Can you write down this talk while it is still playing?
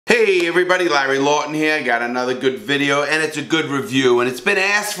Hey everybody, Larry Lawton here. Got another good video, and it's a good review, and it's been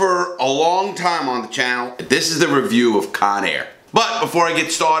asked for a long time on the channel. This is the review of Con Air. But before I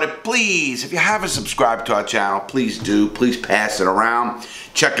get started, please, if you haven't subscribed to our channel, please do. Please pass it around.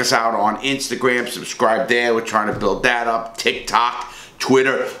 Check us out on Instagram. Subscribe there. We're trying to build that up. TikTok,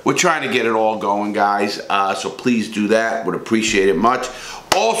 Twitter. We're trying to get it all going, guys. So please do that. Would appreciate it much.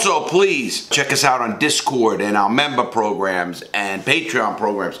 Also, please check us out on Discord and our member programs and Patreon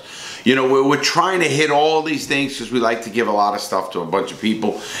programs. You know, we're trying to hit all these things because we like to give a lot of stuff to a bunch of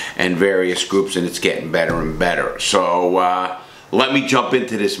people and various groups, and it's getting better and better. So let me jump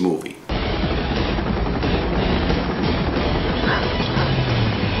into this movie.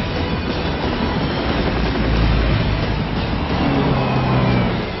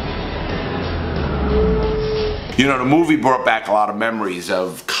 You know, the movie brought back a lot of memories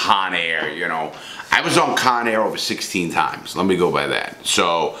of Con Air, you know. I was on Con Air over 16 times, let me go by that.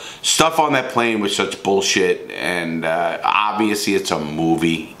 So, stuff on that plane was such bullshit, and obviously it's a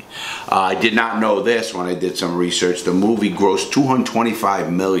movie. I did not know this when I did some research. The movie grossed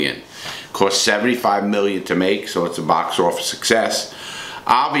 $225 million. Cost $75 million to make, so it's a box office success.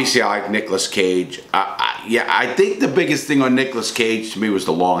 Obviously, I like Nicolas Cage. Yeah, I think the biggest thing on Nicolas Cage to me was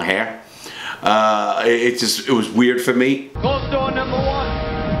the long hair. It was weird for me. Close door number 1.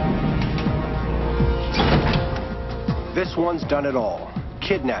 This one's done it all.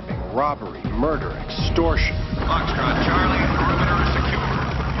 Kidnapping, robbery, murder, extortion. Foxtrot Charlie, perimeter is secure.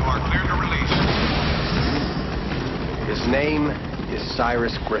 You are clear to release. His name is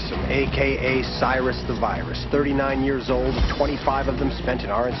Cyrus Grissom, a.k.a. Cyrus the Virus. 39 years old, 25 of them spent in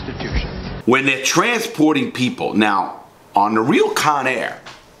our institution. When they're transporting people, now, on the real Con Air,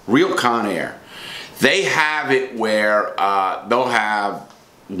 they have it where they'll have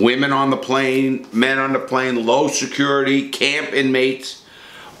women on the plane, men on the plane, low security, camp inmates,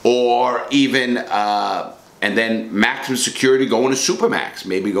 or even, and then maximum security going to Supermax,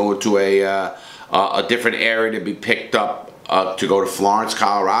 maybe going to a different area to be picked up to go to Florence,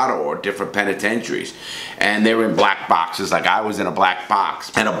 Colorado, or different penitentiaries. And they're in black boxes, like I was in a black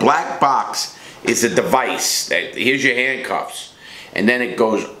box. And a black box is a device. Here's your handcuffs. And then it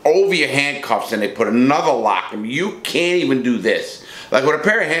goes over your handcuffs and they put another lock. I mean, you can't even do this. Like with a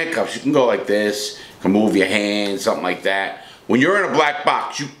pair of handcuffs, you can go like this, you can move your hands, something like that. When you're in a black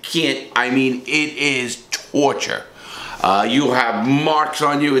box, you can't, I mean, it is torture. You have marks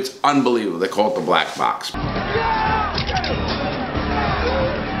on you, it's unbelievable. They call it the black box.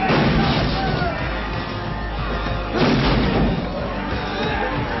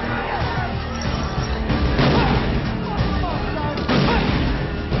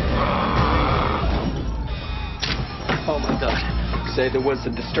 Oh my God. Say there was a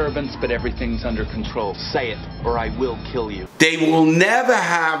disturbance, but everything's under control. Say it, or I will kill you. They will never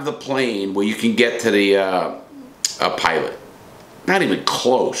have the plane where you can get to the pilot. Not even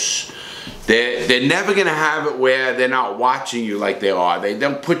close. They're never going to have it where they're not watching you like they are. They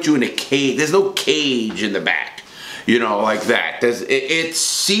don't put you in a cage. There's no cage in the back, you know, like that. It's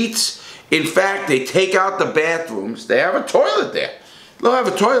seats. In fact, they take out the bathrooms. They have a toilet there. They'll have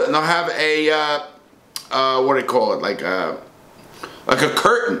a toilet and they'll have a... what do they call it, like a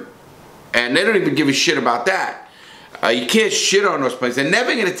curtain, and they don't even give a shit about that. You can't shit on those planes. They're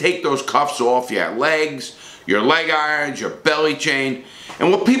never going to take those cuffs off your legs, your leg irons, your belly chain.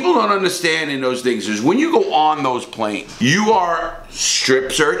 And what people don't understand in those things is when you go on those planes, you are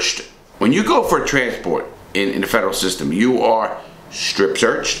strip searched. When you go for a transport in the federal system, you are strip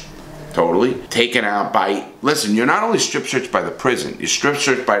searched. Totally. Taken out by, listen, you're not only strip searched by the prison, you're strip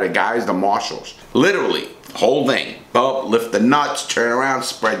searched by the guys, the marshals. Literally, whole thing. Up, lift the nuts, turn around,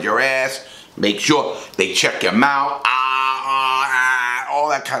 spread your ass, make sure they check your mouth, all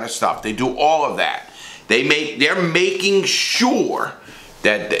that kind of stuff. They do all of that. They're making sure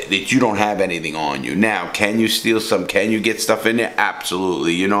that you don't have anything on you. Now, can you steal some? Can you get stuff in there?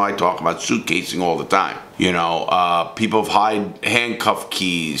 Absolutely. You know, I talk about suitcasing all the time. You know, people hide handcuff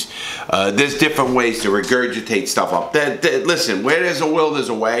keys. There's different ways to regurgitate stuff up. Listen, where there's a will, there's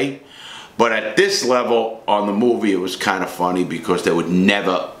a way. But at this level on the movie, it was kind of funny because they would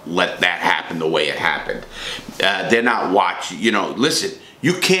never let that happen the way it happened. They're not watching. You know, listen,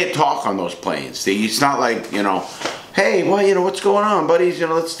 you can't talk on those planes. It's not like, you know, hey, well, you know, what's going on, buddies? You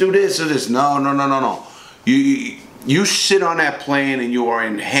know, let's do this or this. No. You sit on that plane and you are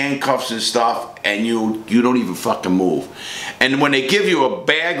in handcuffs and stuff, and you don't even fucking move. And when they give you a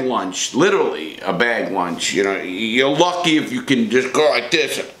bag lunch, literally a bag lunch, you know, you're lucky if you can just go like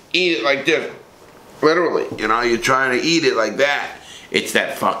this and eat it like this. Literally, you know, you're trying to eat it like that. It's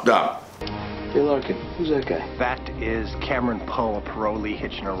that fucked up. Hey, Larkin, who's that guy? That is Cameron Poe, a parolee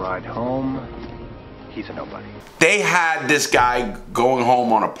hitching a ride home. He's a nobody. They had this guy going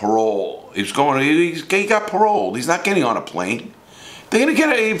home on a parole. He got paroled. He's not getting on a plane. They're gonna get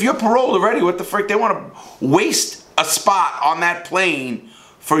if you're paroled already, what the frick? They want to waste a spot on that plane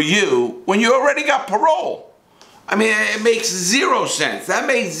for you when you already got parole. I mean, it makes zero sense. That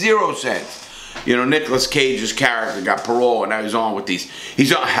makes zero sense. You know, Nicolas Cage's character got parole, and now he's on with these.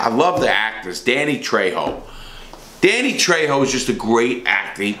 I love the actors. Danny Trejo. Danny Trejo is just a great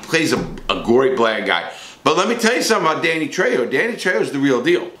actor. He plays a great bad guy. But let me tell you something about Danny Trejo. Danny Trejo is the real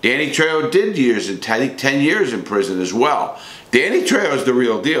deal. Danny Trejo did 10 years in prison as well. Danny Trejo is the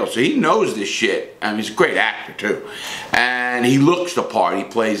real deal, so he knows this shit. I mean, he's a great actor too, and he looks the part. He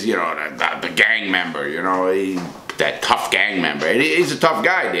plays, you know, the gang member. You know, that tough gang member. And he's a tough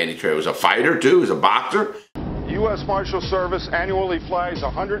guy. Danny Trejo was a fighter too. He's a boxer. U.S. Marshal Service annually flies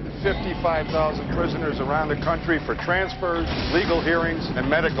 155,000 prisoners around the country for transfers, legal hearings, and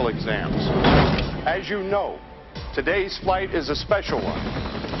medical exams. As you know, today's flight is a special one.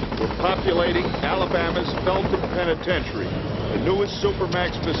 We're populating Alabama's Felton Penitentiary, the newest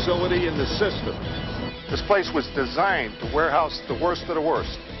Supermax facility in the system. This place was designed to warehouse the worst of the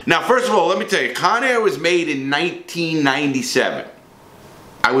worst. Now, first of all, let me tell you, Con Air was made in 1997.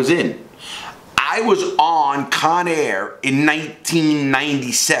 I was in. I was on Con Air in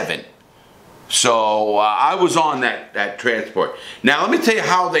 1997. So I was on that transport. Now, let me tell you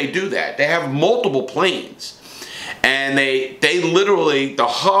how they do that. They have multiple planes. And they literally, the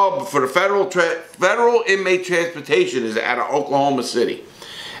hub for the federal inmate transportation is out of Oklahoma City.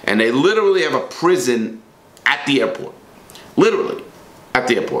 And they literally have a prison at the airport. Literally, at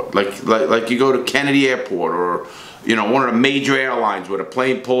the airport. Like you go to Kennedy Airport or, you know, one of the major airlines where the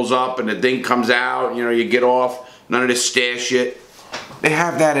plane pulls up and the thing comes out, you know, you get off, none of this stare shit. They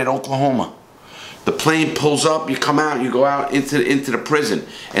have that in Oklahoma. The plane pulls up, you come out, you go out into the prison.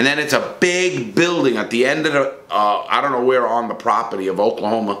 And then it's a big building at the end of the, I don't know where on the property of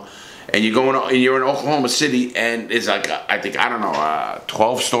Oklahoma. And you're in Oklahoma City, and it's like, I don't know, a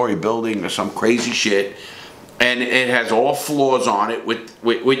 12-story building or some crazy shit. And it has all floors on it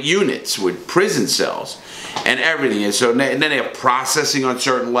with units, with prison cells and everything. And so and then they have processing on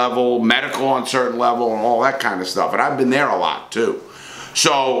certain level, medical on certain level, and all that kind of stuff. And I've been there a lot, too.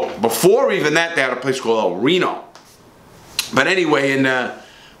 So before even that, they had a place called El Reno. But anyway, in I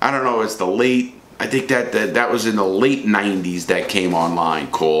don't know, it's the late, I think that was in the late 90s that came online,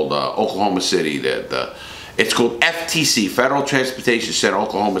 called Oklahoma City. It's called FTC, Federal Transportation Center,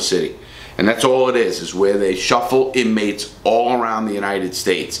 Oklahoma City. And that's all it is where they shuffle inmates all around the United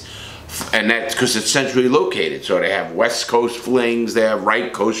States. And that's because it's centrally located. So they have West Coast flings, they have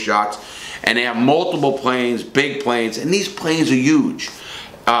right coast shots, and they have multiple planes, big planes, and these planes are huge.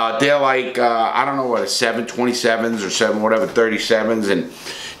 They're like, I don't know what, 727s or 37s, and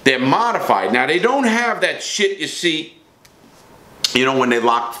they're modified. Now, they don't have that shit you see, you know, when they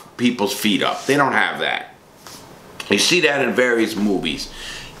lock people's feet up. They don't have that. You see that in various movies.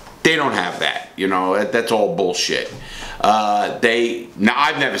 They don't have that, you know, that's all bullshit. Now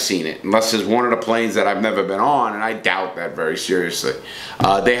I've never seen it, unless it's one of the planes that I've never been on, and I doubt that very seriously.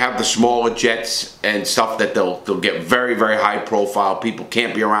 They have the smaller jets and stuff that they'll get very, very high profile. People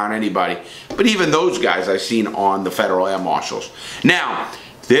can't be around anybody. But even those guys I've seen on the Federal Air Marshals. Now,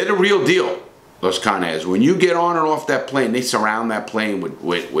 they're the real deal, Los Canes. When you get on and off that plane, they surround that plane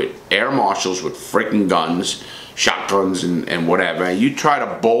with air marshals with freaking guns, shotguns and whatever. And you try to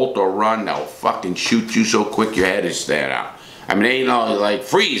bolt or run, they'll fucking shoot you so quick your head is stared out. I mean, they ain't all like,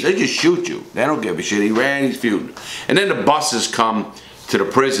 freeze, they just shoot you. They don't give a shit. He ran, he's feuding. And then the buses come to the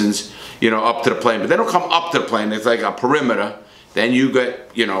prisons, you know, up to the plane. But they don't come up to the plane. It's like a perimeter. Then you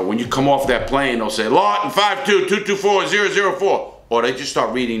get, you know, when you come off that plane, they'll say, Lawton 52224-004. Or they just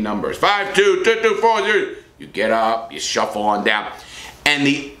start reading numbers. 52224-0. You get up, you shuffle on down. And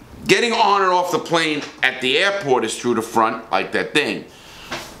the getting on and off the plane at the airport is through the front, like that thing.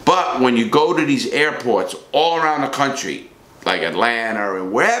 But when you go to these airports all around the country, like Atlanta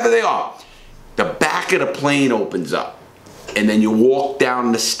and wherever they are, the back of the plane opens up. And then you walk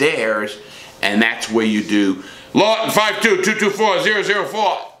down the stairs, and that's where you do Lawton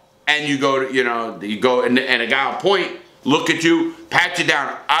 52224-004. And you go to, you know, and a guy will point, look at you, pat you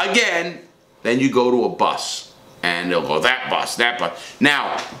down again, then you go to a bus. And they'll go, that bus, that bus.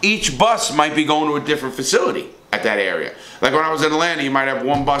 Now, each bus might be going to a different facility at that area. Like when I was in Atlanta, you might have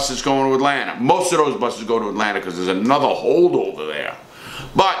one bus that's going to Atlanta. Most of those buses go to Atlanta because there's another holdover there.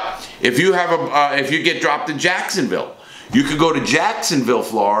 But if you have if you get dropped in Jacksonville, you could go to Jacksonville,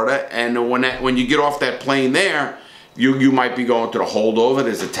 Florida, and when you get off that plane there, you might be going to the holdover.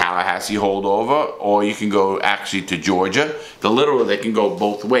 There's a Tallahassee holdover, or you can go actually to Georgia. Literally, they can go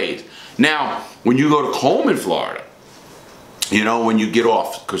both ways. Now, when you go to Coleman, Florida, you know, when you get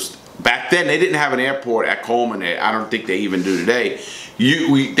off, because back then they didn't have an airport at Coleman. I don't think they even do today.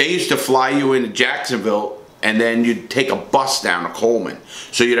 They used to fly you into Jacksonville, and then you'd take a bus down to Coleman.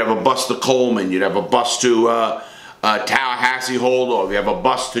 So you'd have a bus to Coleman, you'd have a bus to Tallahassee holdover, you have a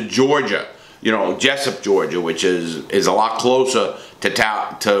bus to Georgia, you know, Jessup, Georgia, which is a lot closer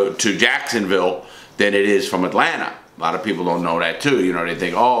to Jacksonville than it is from Atlanta. A lot of people don't know that too. You know, they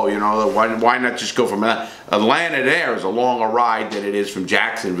think, oh, you know, why not just go from Atlanta there is a longer ride than it is from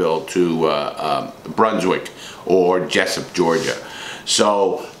Jacksonville to Brunswick or Jessup, Georgia.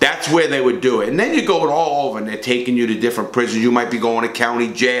 So that's where they would do it. And then you go all over, and they're taking you to different prisons. You might be going to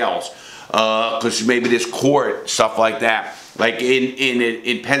county jails because maybe there's court, stuff like that. Like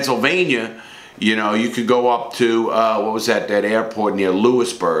in Pennsylvania, you know, you could go up to, what was that airport near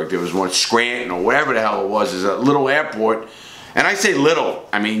Lewisburg? There was one, Scranton or whatever the hell it was. It's a little airport. And I say little.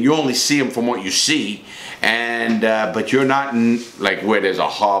 I mean, you only see them from what you see. And, but you're not in, like, where there's a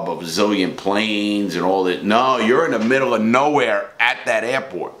hub of a zillion planes and all that. No, you're in the middle of nowhere at that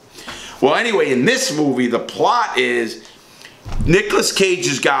airport. Well, anyway, in this movie, the plot is Nicolas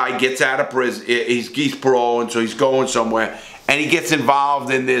Cage's guy gets out of prison. He's paroling, so he's going somewhere. And he gets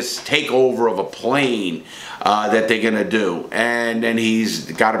involved in this takeover of a plane that they're going to do. And then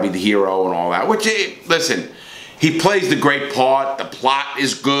he's got to be the hero and all that. Which, listen, he plays the great part. The plot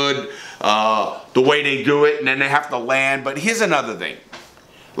is good. The way they do it. And then they have to land. But here's another thing.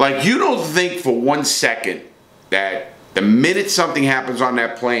 Like, you don't think for 1 second that the minute something happens on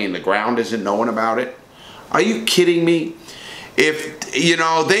that plane, the ground isn't knowing about it? Are you kidding me? If, you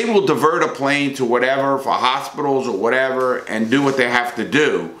know, they will divert a plane to whatever, for hospitals or whatever, and do what they have to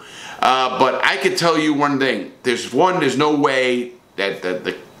do. But I can tell you one thing. There's no way that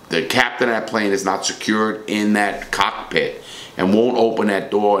the captain of that plane is not secured in that cockpit and won't open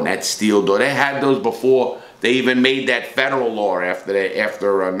that door, and that steel door. They had those before they even made that federal law after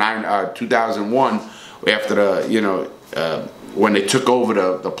 2001, after the, you know, when they took over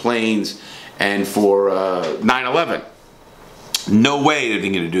the planes and for 9/11. No way they're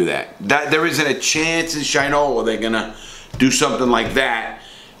going to do that. There isn't a chance in Shinola they're going to do something like that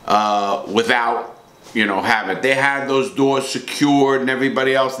without, you know, having it. They had those doors secured and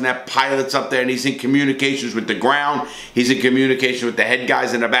everybody else, and that pilot's up there and he's in communications with the ground. He's in communication with the head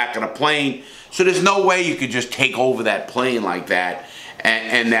guys in the back of the plane. So there's no way you could just take over that plane like that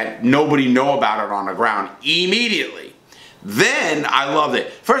and that nobody know about it on the ground immediately. Then, I loved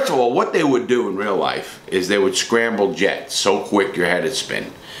it. First of all, what they would do in real life is they would scramble jets so quick your head would spin.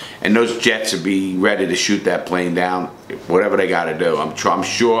 And those jets would be ready to shoot that plane down, whatever they got to do. I'm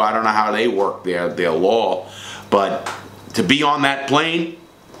sure, I don't know how they work their law, but to be on that plane,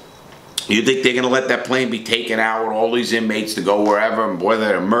 you think they're going to let that plane be taken out with all these inmates to go wherever, whether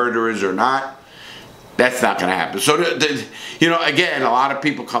they're murderers or not? That's not going to happen. So, you know, again, a lot of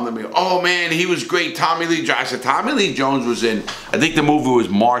people come to me, oh man, he was great, Tommy Lee Jones. I said, Tommy Lee Jones was in, I think the movie was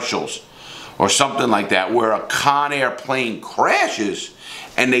Marshals or something like that, where a Con Air plane crashes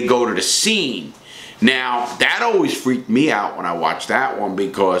and they go to the scene. Now, that always freaked me out when I watched that one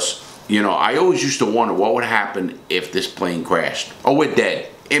because, you know, I always used to wonder what would happen if this plane crashed. Oh, we're dead.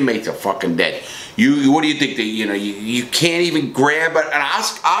 Inmates are fucking dead. What do you think? You know, you can't even grab an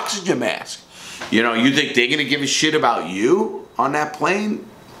oxygen mask. You know, you think they're going to give a shit about you on that plane?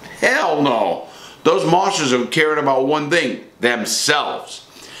 Hell no. Those marshals are caring about one thing, themselves.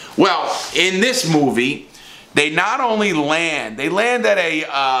 Well, in this movie, they not only land, they land at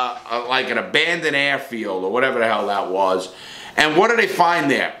like an abandoned airfield or whatever the hell that was. And what do they find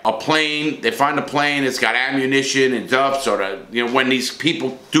there? A plane. They find a plane. It's got ammunition and stuff. So that, you know, when these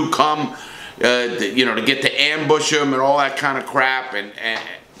people do come, you know, to get to ambush them and all that kind of crap, and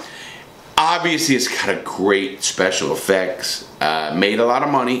obviously, it's got a great special effects. Made a lot of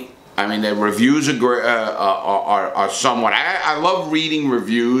money. I mean, the reviews are somewhat. I love reading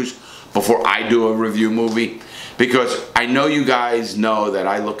reviews before I do a review movie because I know you guys know that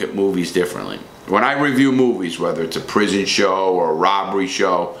I look at movies differently. When I review movies, whether it's a prison show or a robbery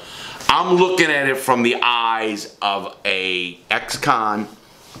show, I'm looking at it from the eyes of a ex-con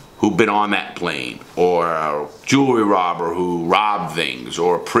who've been on that plane, or a jewelry robber who robbed things,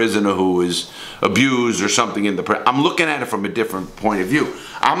 or a prisoner who is abused or something in the prison. I'm looking at it from a different point of view.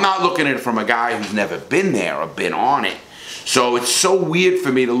 I'm not looking at it from a guy who's never been there or been on it. So it's so weird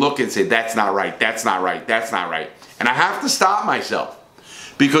for me to look and say, that's not right, that's not right, that's not right. And I have to stop myself.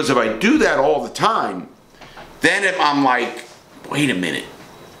 Because if I do that all the time, then if I'm like, wait a minute,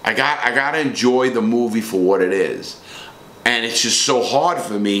 I got to enjoy the movie for what it is. And it's just so hard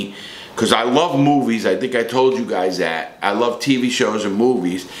for me because I love movies. I think I told you guys that. I love TV shows and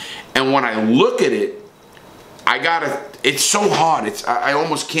movies. And when I look at it, it's so hard. I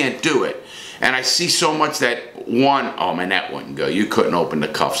almost can't do it. And I see so much that oh man, that wouldn't go. You couldn't open the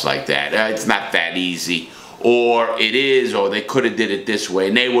cuffs like that. It's not that easy. Or it is, or they could have did it this way,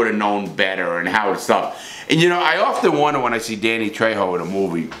 and they would have known better, and how it's stuff. And you know, I often wonder when I see Danny Trejo in a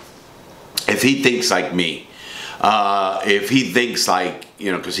movie, if he thinks like me. If he thinks like,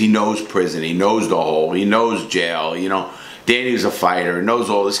 you know, because he knows prison, he knows the hole, he knows jail, you know. Danny's a fighter, knows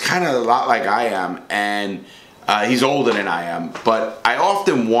all this, kind of a lot like I am, and he's older than I am. But I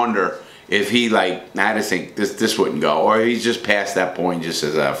often wonder if he like, I just think this wouldn't go, or he's just past that point and just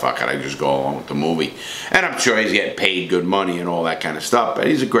says, fuck it, I just go along with the movie. And I'm sure he's getting paid good money and all that kind of stuff, but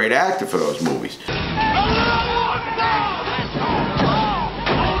he's a great actor for those movies.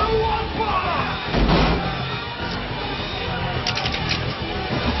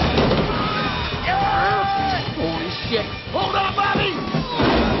 Hold on, Bobby!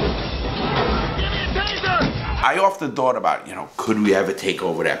 Give me a taser! I often thought about, you know, could we ever take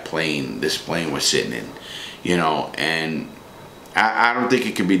over that plane, this plane we're sitting in, you know, and I don't think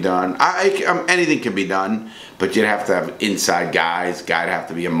it can be done. Anything can be done, but you'd have to have inside guys, guy'd have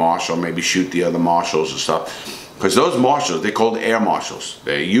to be a marshal, maybe shoot the other marshals and stuff. Because those marshals, they're called air marshals.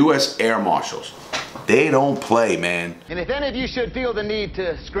 They're U.S. air marshals. They don't play, man. And if any of you should feel the need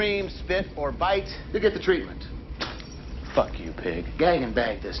to scream, spit, or bite, you get the treatment. Fuck you, pig. Gag and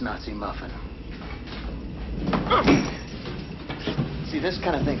bag this Nazi muffin. See, this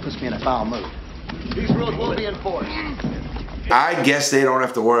kind of thing puts me in a foul mood. These rules will be enforced. I guess they don't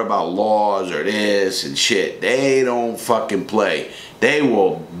have to worry about laws or this and shit. They don't fucking play. They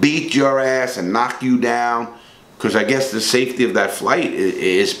will beat your ass and knock you down, because I guess the safety of that flight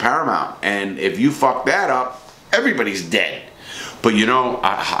is paramount. And if you fuck that up, everybody's dead. But you know,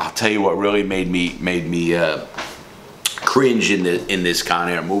 I'll tell you what really made me cringe in this Con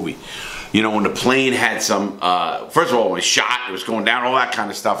Air movie. You know, when the plane had some, first of all, when it was shot, it was going down, all that kind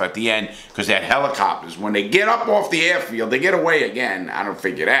of stuff at the end, because they had helicopters. When they get up off the airfield, they get away again. I don't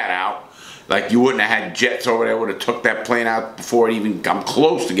figure that out. Like, you wouldn't have had jets over there, would have took that plane out before it even come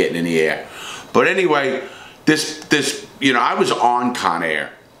close to getting in the air. But anyway, you know, I was on Con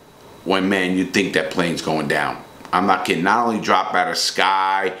Air when, man, you'd think that plane's going down. I'm not kidding. Not only drop out of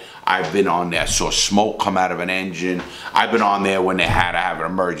sky, I've been on there, saw smoke come out of an engine. I've been on there when they had to have an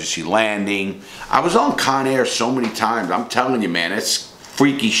emergency landing. I was on Con Air so many times. I'm telling you, man, it's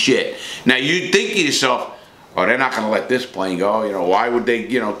freaky shit. Now, you'd think to yourself, oh, they're not going to let this plane go. You know, why would they,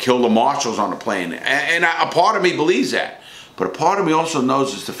 you know, kill the marshals on the plane? And a part of me believes that. But a part of me also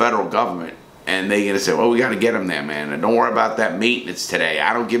knows it's the federal government. And they're going to say, well, we got to get them there, man. And don't worry about that maintenance today.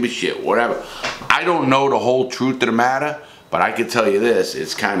 I don't give a shit, whatever. I don't know the whole truth of the matter, but I can tell you this,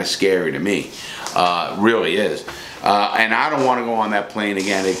 it's kind of scary to me. It really is. And I don't want to go on that plane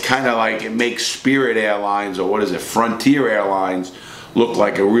again. It kind of like, it makes Spirit Airlines, or what is it, Frontier Airlines, look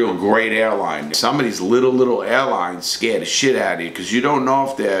like a real great airline. Some of these little airlines scare the shit out of you, because you don't know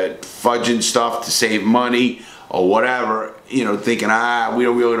if they're fudging stuff to save money or whatever, you know, thinking, we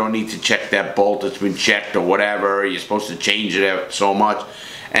really don't need to check that bolt, it's been checked or whatever, you're supposed to change it so much,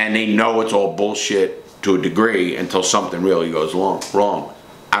 and they know it's all bullshit to a degree until something really goes wrong.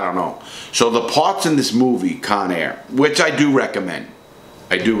 I don't know. So the parts in this movie, Con Air, which I do recommend.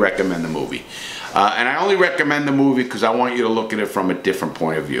 I do recommend the movie. And I only recommend the movie because I want you to look at it from a different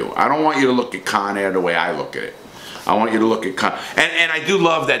point of view. I don't want you to look at Con Air the way I look at it. I want you to look at and I do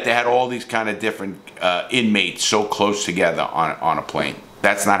love that they had all these kind of different inmates so close together on a plane.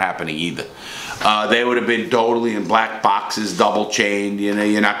 That's not happening either. They would have been totally in black boxes, double chained. You know,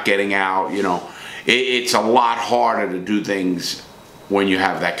 you're not getting out. You know, it's a lot harder to do things when you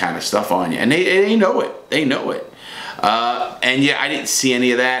have that kind of stuff on you, and they know it. They know it. And yeah, I didn't see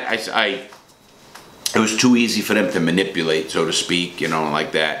any of that. It was too easy for them to manipulate, so to speak. You know,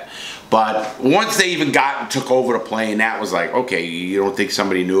 like that. But once they even got and took over the plane, that was like, okay, you don't think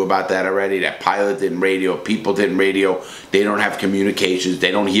somebody knew about that already? That pilot didn't radio, people didn't radio, they don't have communications,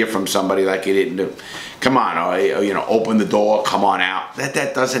 they don't hear from somebody like it didn't. Come on, you know, open the door, come on out.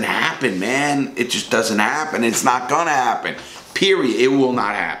 That doesn't happen, man. It just doesn't happen. It's not gonna happen. Period. It will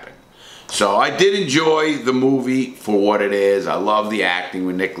not happen. So I did enjoy the movie for what it is. I love the acting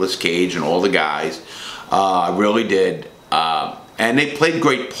with Nicolas Cage and all the guys. I really did. And they played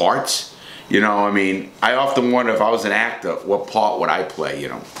great parts. You know, I mean, I often wonder if I was an actor, what part would I play, you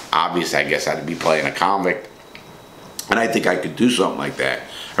know? Obviously, I guess I'd be playing a convict. And I think I could do something like that.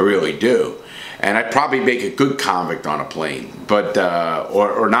 I really do. And I'd probably make a good convict on a plane. But,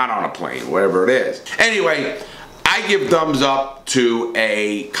 or not on a plane, whatever it is. Anyway, I give thumbs up to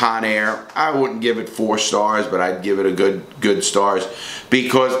a Con Air. I wouldn't give it 4 stars, but I'd give it a good stars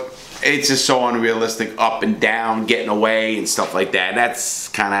because it's just so unrealistic, up and down, getting away and stuff like that. That's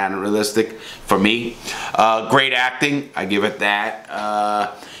kind of unrealistic for me. Great acting, I give it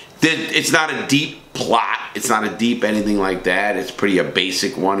that. It's not a deep plot. It's not a deep anything like that. It's pretty a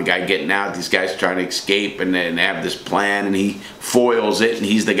basic one. A guy getting out, these guys trying to escape, and then they have this plan, and he foils it, and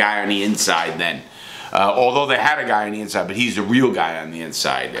he's the guy on the inside then. Although they had a guy on the inside, but he's the real guy on the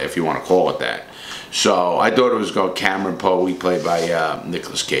inside, if you want to call it that. So I thought it was called Cameron Poe. He played by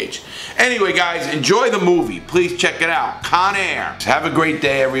Nicolas Cage. Anyway, guys, enjoy the movie. Please check it out. Con Air. Have a great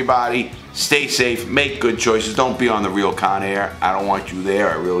day, everybody. Stay safe. Make good choices. Don't be on the real Con Air. I don't want you there.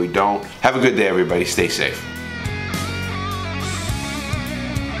 I really don't. Have a good day, everybody. Stay safe.